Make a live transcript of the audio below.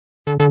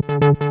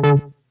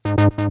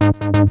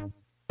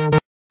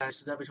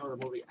so that we talk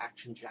the movie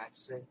Action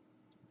Jackson,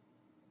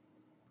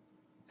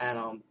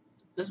 and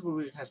this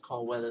movie has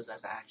Carl Weathers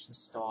as an action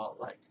star.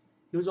 Like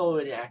he was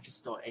already an action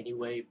star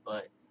anyway,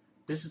 but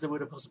this is the way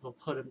they're supposed to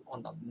put him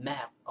on the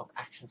map of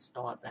action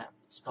stardom.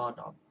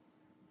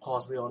 Of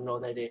course, we all know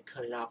that they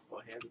cut it out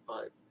for him,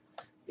 but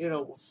you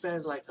know,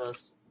 fans like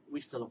us, we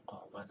still love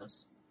Carl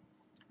Weathers.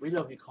 We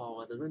love you, Carl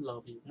Weathers. We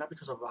love you, not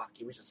because of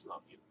Rocky. We just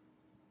love you,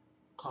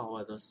 Carl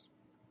Weathers.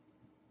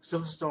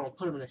 Sylvester Stallone,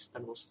 put him in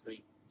Expendables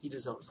 3. He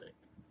deserves it.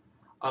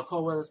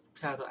 Carl Weathers'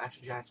 character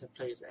Action Jackson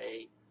plays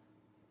a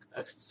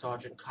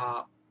sergeant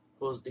cop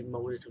who was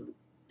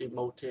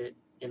demoted.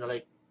 You know,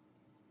 like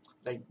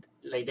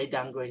they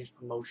downgrade his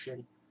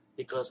promotion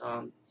because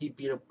he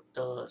beat up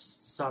the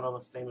son of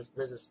a famous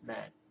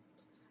businessman.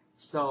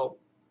 So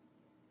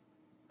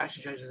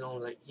Action Jackson's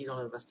on he's on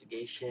an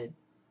investigation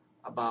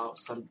about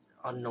some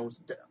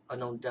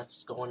unknown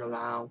deaths going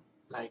around,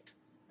 like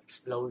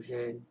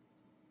explosion,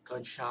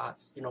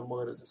 gunshots, you know,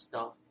 murders and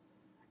stuff,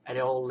 and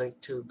they're all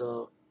linked to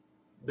the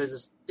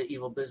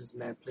evil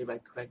businessman played by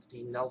Craig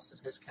D. Nelson,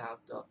 his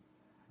character,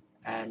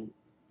 and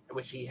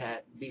which he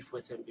had beef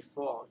with him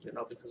before, you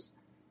know, because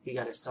he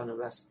got his son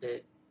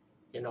arrested,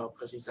 you know,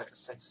 because he's like a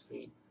sex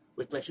fiend,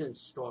 which mentioned in the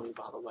story,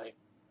 by the way.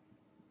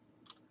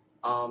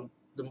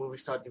 The movie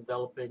started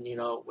developing, you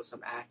know, with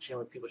some action,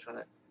 with people trying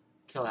to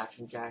kill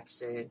Action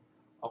Jackson,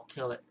 or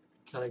kill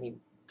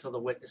the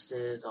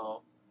witnesses,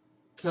 or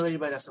kill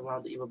anybody that's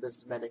around the evil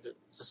businessman that could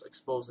just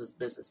expose his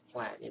business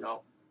plan, you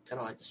know, kind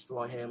of like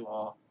destroy him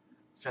or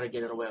try to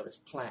get in the way of his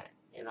plan,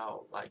 you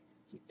know, like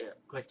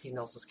Greg T.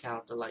 Nelson's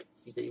character, like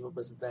he's the evil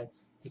businessman.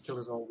 He killed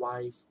his own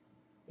wife,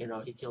 you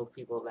know, he killed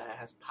people that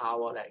has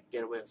power that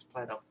get away with his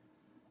plan of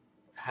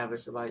having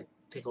somebody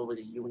take over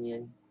the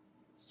union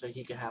so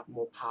he could have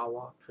more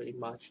power, pretty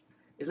much.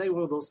 It's like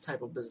one of those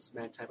type of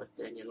businessman type of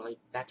thing, you know, like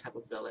that type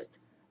of villain.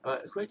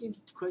 Craig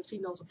T.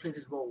 Nelson played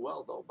his role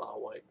well, though, by the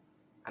way.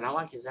 And I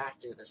like his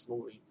acting in this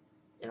movie,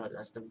 you know,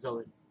 as the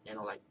villain, you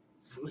know, like,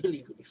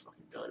 really, really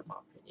fucking good, in my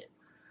opinion.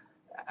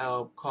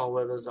 Carl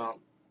Weathers,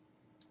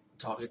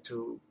 talking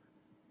to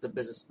the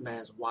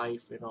businessman's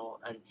wife, you know,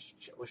 and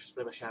which is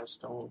played by Sharon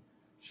Stone.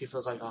 She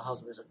feels like her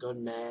husband is a good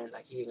man,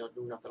 like he ain't gonna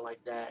do nothing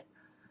like that.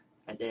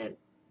 And then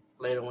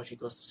later when she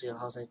goes to see her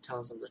husband, he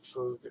tells him the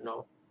truth, you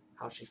know,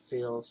 how she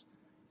feels.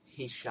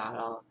 He shot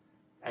her,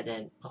 and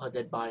then put her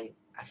dead body in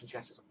Action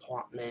Jackson's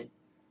apartment.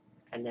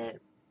 And then,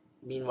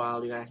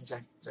 meanwhile, you got Action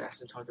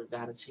Jackson talking to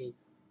Vanity,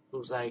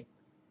 who's like,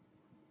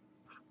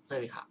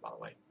 very hot, by the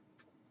way.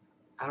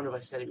 I don't know if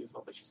I said it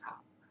before, but she's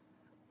hot.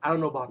 I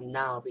don't know about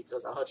now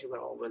because I heard she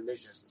went all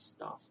religious and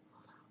stuff.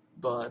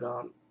 But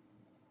I'm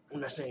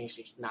not saying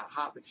she's not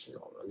hot because she's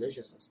all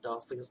religious and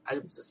stuff. Because I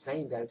was just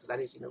saying that because I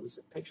didn't see no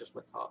recent pictures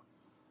with her.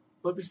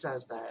 But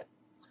besides that,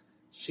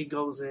 she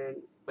goes in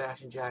with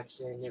Action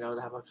Jackson, you know,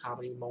 they have a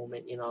comedy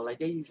moment, you know, like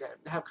they usually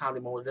have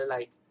comedy moments. They're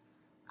like,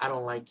 I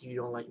don't like you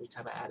don't like me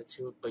type of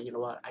attitude. But you know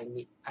what?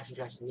 Action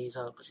Jackson needs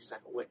her because she's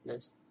like a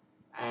witness.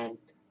 And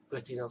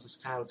Greg T. Nelson's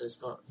character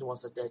he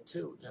wants her dead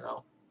too, you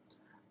know.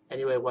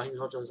 Anyway, while he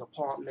goes to his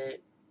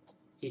apartment,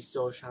 he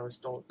saw Sharon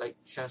Stone, like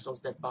Sharon Stone's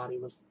dead body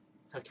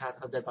her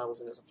dead body was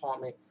in his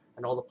apartment,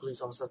 and all the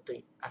police officers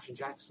think Action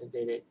Jackson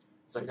did it.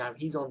 So now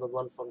he's on the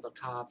run from the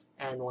cops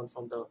and one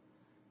from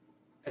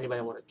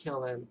anybody want to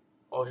kill him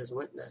or his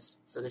witness.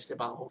 So they stay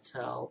by a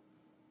hotel.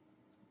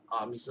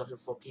 He's looking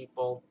for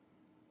people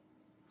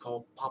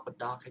called Papa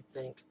Doc, I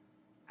think.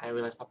 And I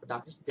realize Papa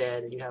Doc is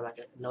dead, and you have like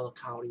another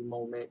comedy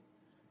moment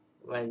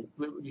when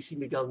you see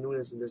Miguel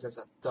Nunes in this as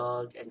a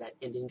thug, and that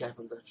Indian guy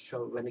from the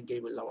show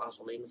Renegade with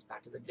Alonso Lemos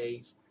back in the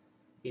days.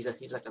 He's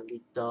like a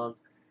lead thug.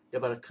 They're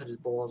about to cut his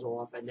balls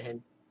off, and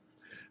then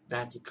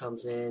Vanity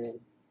comes in and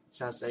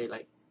tries to say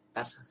like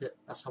that's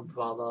her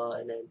brother,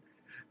 and then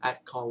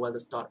Carl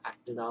Weathers start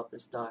acting up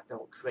and start acting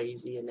all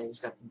crazy, and then he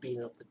start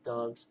beating up the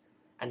thugs,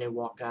 and they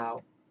walk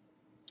out,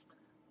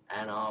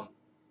 and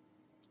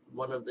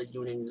one of the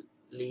union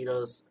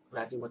leaders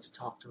Vanity went to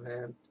talk to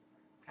him.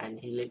 And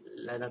he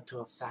led up to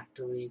a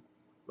factory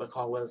where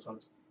Carl Weathers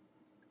wants to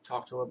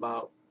talk to her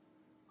about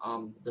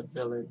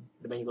the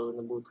main villain in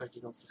the movie, Craig T.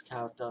 Nelson's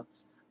character.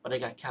 But they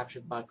got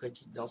captured by Craig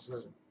T.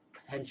 Nelson's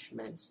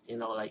henchmen, you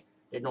know, like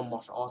they know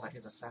martial arts, like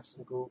his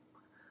assassin group.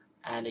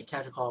 And they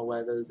capture Carl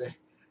Weathers.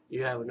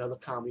 You have another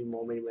comedy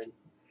moment when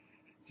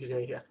he's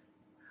like,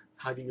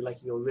 how do you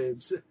like your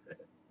ribs?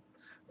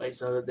 Right,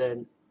 so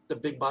then the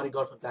big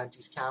bodyguard for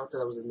Vanity's character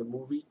that was in the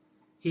movie,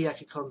 he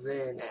actually comes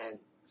in and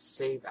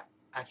saves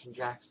Action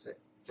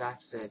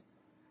Jackson,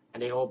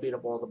 and they all beat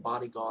up all the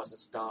bodyguards and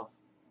stuff,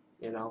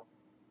 you know.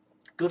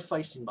 Good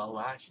fight scene, by the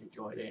way. I actually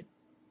enjoyed it.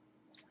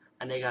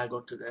 And they gotta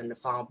go to the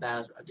final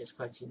battle against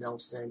Craig T.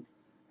 Nelson.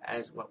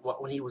 As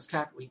when he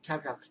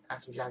captured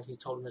Action Jackson, he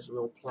told him his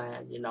real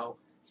plan, you know.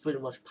 It's pretty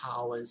much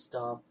power and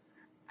stuff.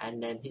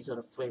 And then he's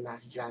gonna frame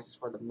Action Jackson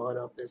for the murder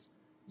of this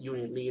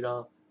union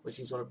leader, which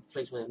he's gonna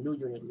replace with a new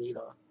union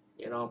leader,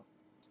 you know.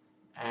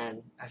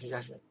 And Action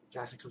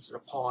Jackson comes to the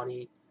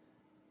party.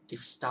 To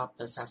stop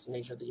the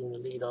assassination of the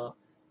union leader,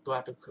 go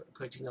after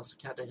Craig T. Nelson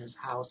character in his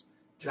house,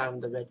 drive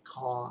him the red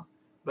car,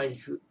 right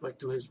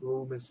through his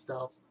room and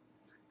stuff,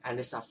 and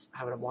they start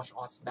having a martial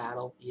arts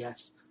battle.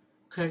 Yes,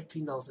 Craig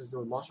T. Nelson's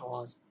doing martial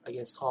arts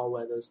against Carl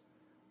Weathers.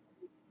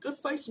 Good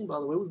fighting, by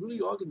the way. It was really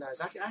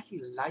organized. I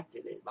actually liked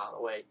it, by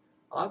the way.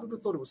 A lot of people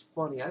thought it was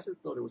funny. I just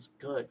thought it was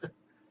good.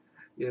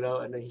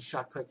 And then he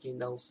shot Craig T.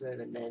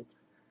 Nelson, and then,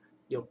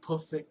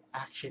 perfect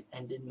action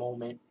ending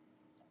moment.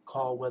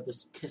 Carl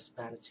Weathers kissed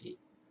Vanity.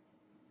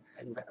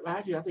 And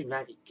actually, I think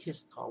Vanity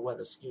kissed Carl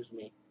Weathers, excuse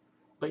me.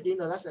 But,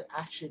 that's an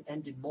action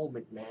ending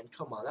moment, man.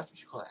 Come on, that's what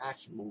you call an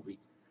action movie.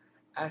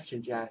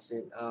 Action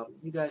Jackson.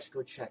 You guys should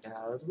go check it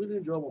out. It was a really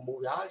enjoyable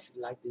movie. I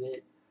actually liked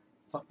it.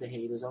 Fuck the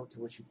haters. I don't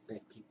care what you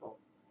think, people.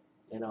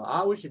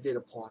 I wish they did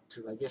a part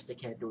 2. I guess they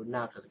can't do it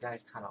now because the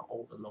guy's kind of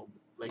old a little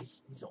bit.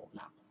 He's old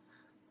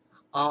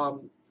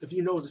now. If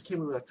you know, this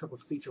came with a triple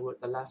feature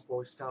with The Last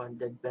Boy Scout and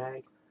Dead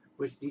Bang,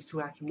 which these 2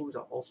 action movies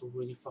are also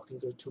really fucking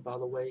good too, by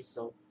the way.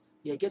 So,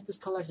 yeah, get this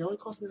collection. It only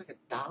cost me like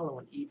 $1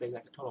 on eBay,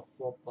 like a total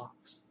of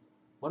 $4.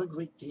 What a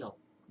great deal.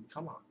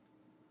 Come on.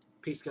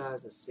 Peace,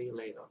 guys, and see you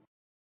later.